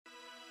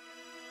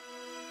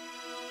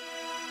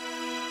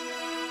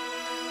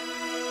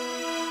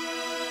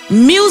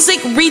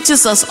Music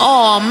reaches us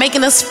all,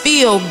 making us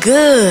feel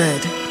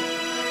good.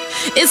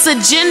 It's a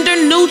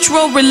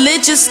gender-neutral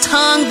religious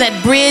tongue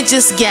that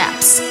bridges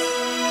gaps,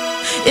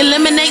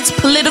 eliminates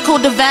political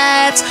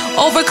divides,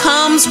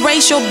 overcomes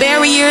racial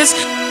barriers.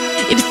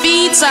 It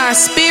feeds our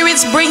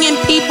spirits, bringing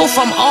people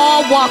from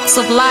all walks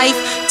of life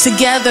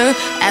together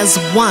as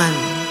one.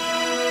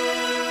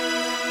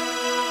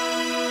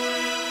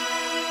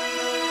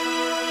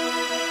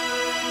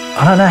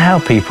 I don't know how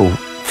people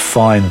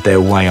find their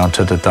way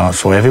onto the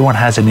dance floor. Everyone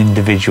has an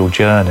individual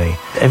journey.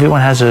 Everyone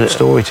has a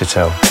story to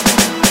tell.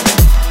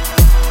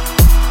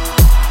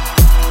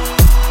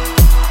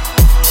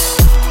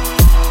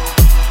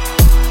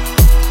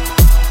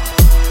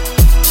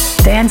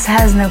 Dance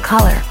has no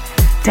color.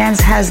 Dance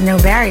has no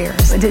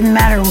barriers. It didn't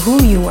matter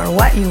who you were,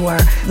 what you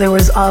were. There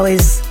was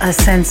always a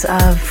sense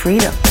of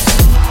freedom.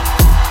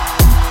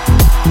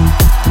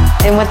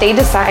 And what they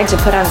decide to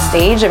put on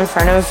stage in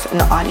front of an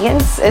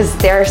audience is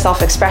their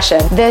self-expression.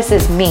 This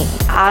is me.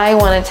 I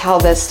want to tell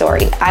this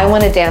story. I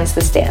want to dance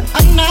this dance.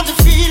 I'm not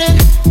defeated.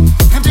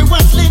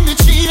 Everyone's let me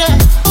cheat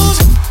it.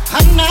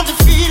 I'm not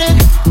defeated.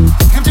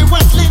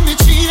 Everyone's let me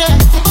cheat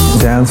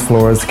it. Dance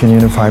floors can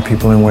unify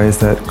people in ways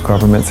that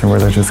governments and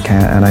religions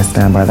can't, and I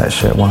stand by that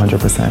shit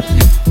 100%.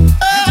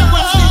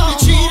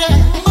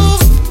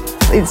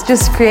 It's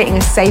just creating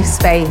a safe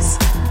space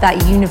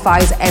that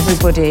unifies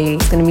everybody.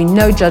 There's going to be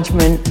no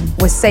judgment.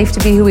 We're safe to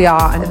be who we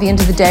are, and at the end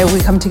of the day, we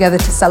come together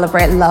to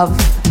celebrate love.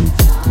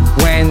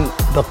 When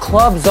the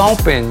clubs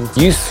opened,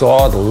 you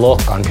saw the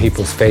look on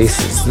people's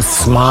faces, the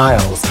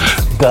smiles,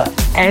 the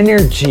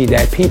energy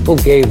that people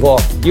gave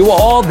off. You were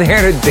all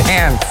there to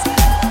dance.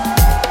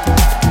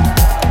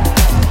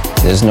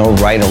 There's no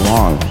right or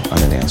wrong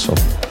on the dance floor.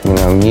 You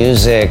know,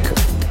 music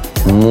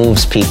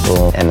moves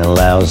people and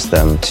allows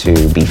them to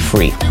be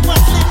free.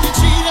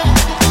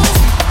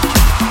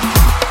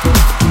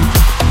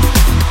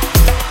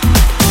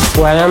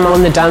 When I'm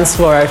on the dance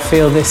floor, I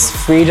feel this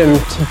freedom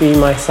to be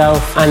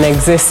myself and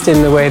exist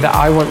in the way that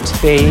I want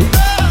to be.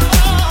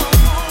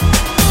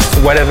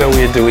 Whatever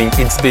we're doing,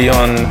 it's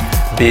beyond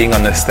being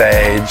on the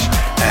stage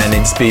and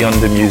it's beyond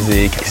the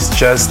music. It's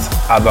just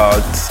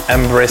about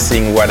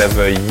embracing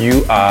whatever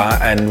you are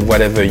and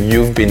whatever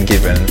you've been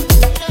given.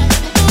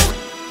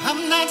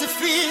 I'm not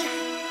defeated,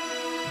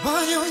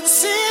 but you can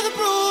see the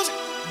bruise,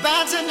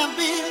 bad and I've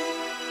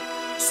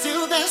been.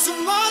 Still there's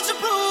so much to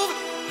prove.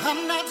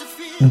 I'm not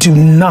defeated. Do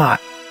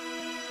not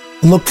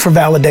look for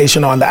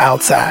validation on the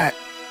outside.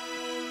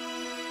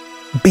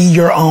 Be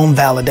your own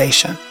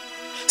validation.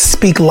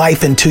 Speak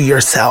life into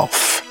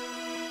yourself.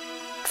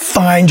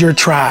 Find your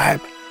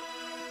tribe.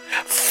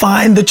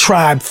 Find the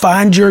tribe.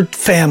 Find your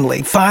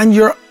family. Find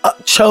your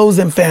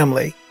chosen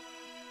family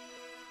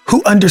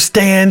who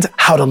understands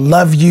how to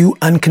love you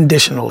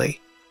unconditionally.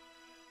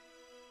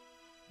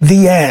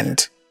 The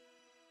end.